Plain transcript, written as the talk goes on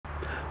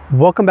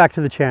Welcome back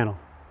to the channel.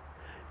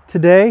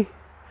 Today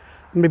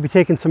I'm going to be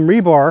taking some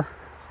rebar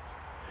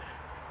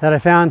that I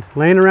found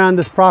laying around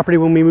this property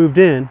when we moved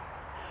in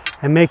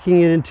and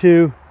making it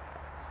into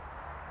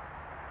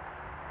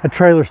a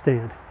trailer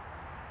stand.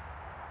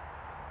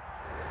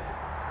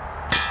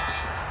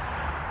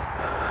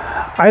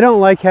 I don't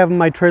like having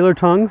my trailer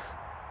tongues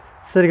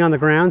sitting on the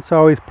ground, so I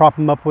always prop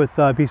them up with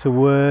a piece of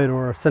wood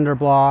or a cinder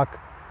block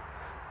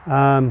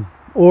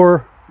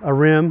or a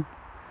rim.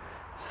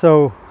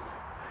 So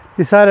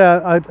decided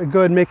I'd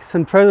go ahead and make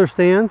some trailer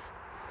stands.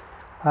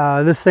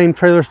 This same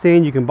trailer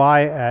stand you can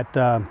buy at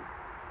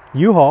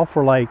U-Haul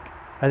for like,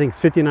 I think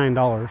it's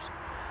 $59.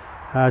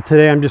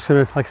 Today I'm just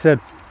gonna, like I said,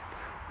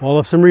 wall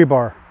up some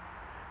rebar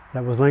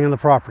that was laying on the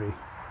property.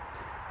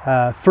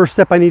 First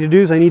step I need to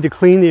do is I need to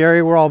clean the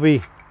area where I'll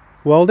be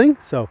welding.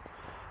 So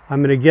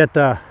I'm gonna get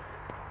a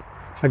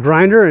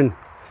grinder and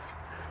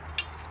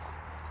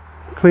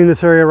clean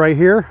this area right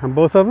here on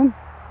both of them,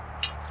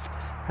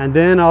 and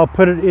then I'll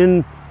put it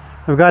in.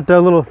 I've got a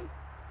little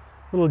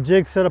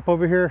jig set up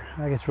over here.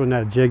 I guess really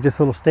not a jig, just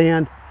a little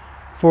stand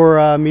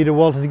for me to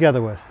weld it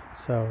together with.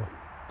 So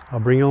I'll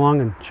bring you along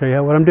and show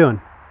you what I'm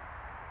doing.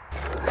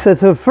 So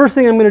the first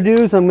thing I'm going to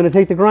do is I'm going to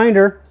take the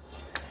grinder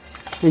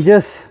and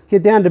just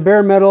get down to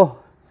bare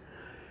metal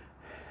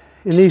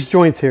in these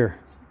joints here.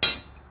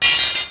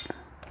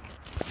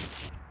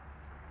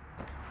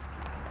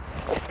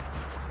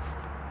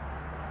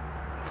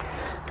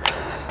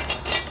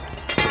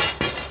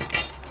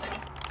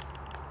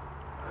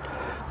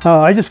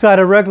 I just got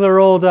a regular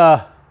old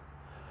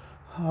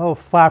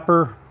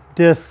flapper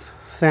disc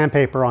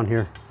sandpaper on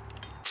here.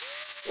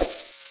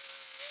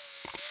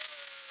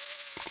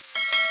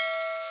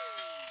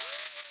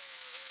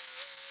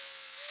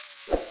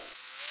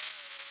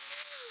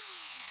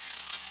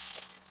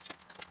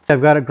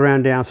 I've got it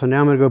ground down, so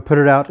now I'm going to go put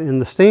it out in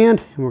the stand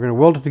and we're going to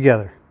weld it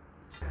together.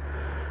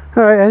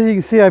 Alright, as you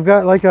can see, I've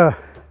got like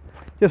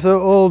just an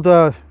old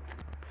ditch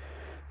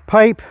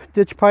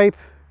pipe,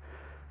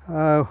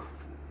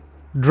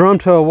 drum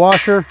to a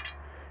washer,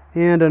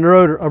 and a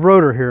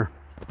rotor here.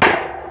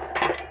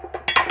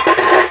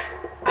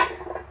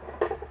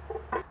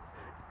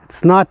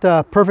 It's not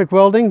perfect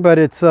welding, but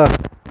it's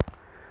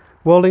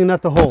welding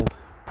enough to hold.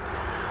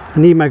 I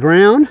need my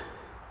ground.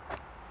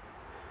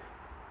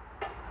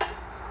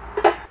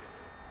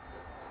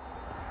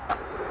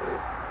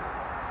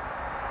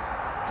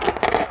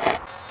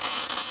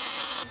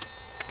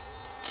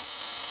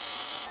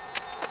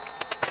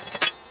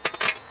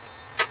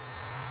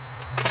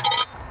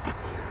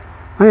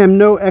 I am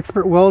no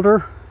expert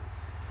welder.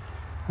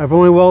 I've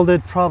only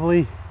welded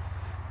probably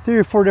 3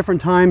 or 4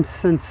 different times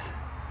since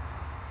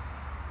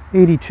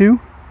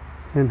 '82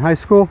 in high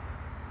school.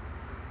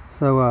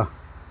 So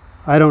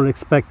I don't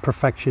expect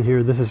perfection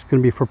here. This is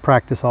going to be for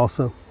practice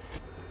also.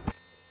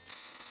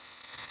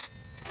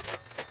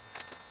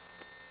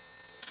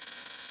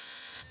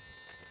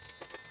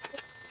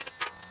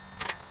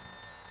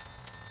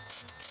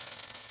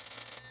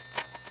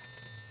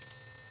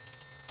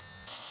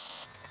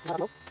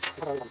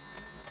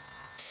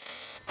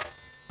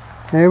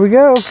 There we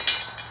go.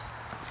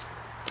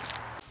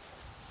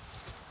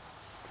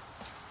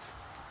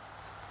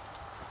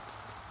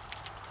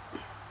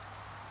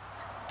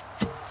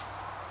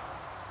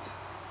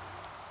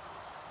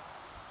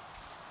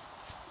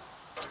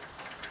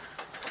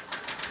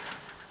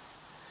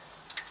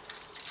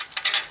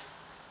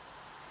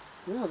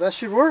 Well, that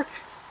should work.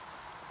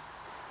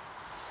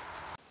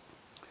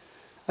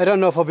 I don't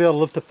know if I'll be able to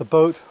lift up the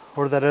boat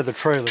or that other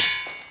trailer.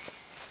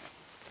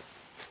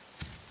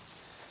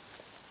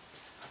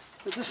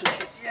 But this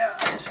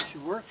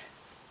should work.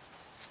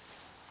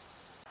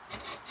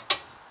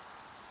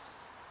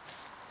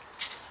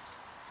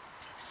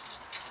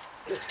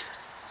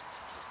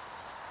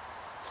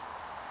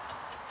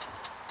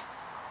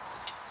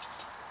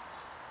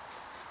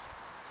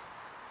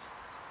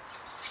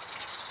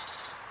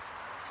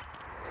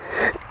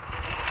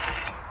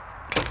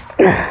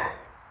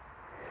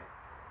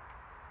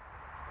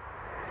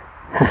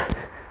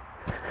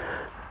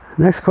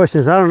 Next question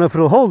is, I don't know if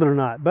it'll hold it or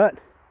not, but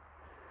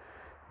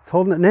it's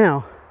holding it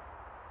now.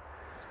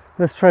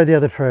 Let's try the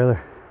other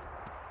trailer.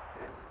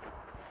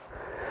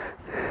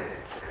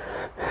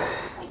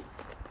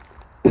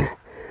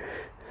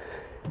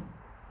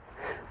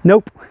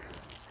 Nope,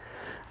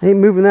 I ain't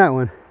moving that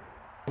one.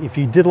 If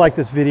you did like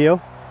this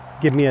video,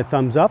 give me a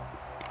thumbs up.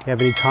 If you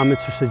have any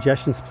comments or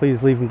suggestions,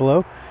 please leave them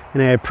below.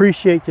 And I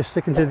appreciate you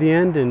sticking to the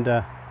end, and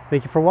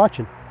thank you for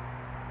watching.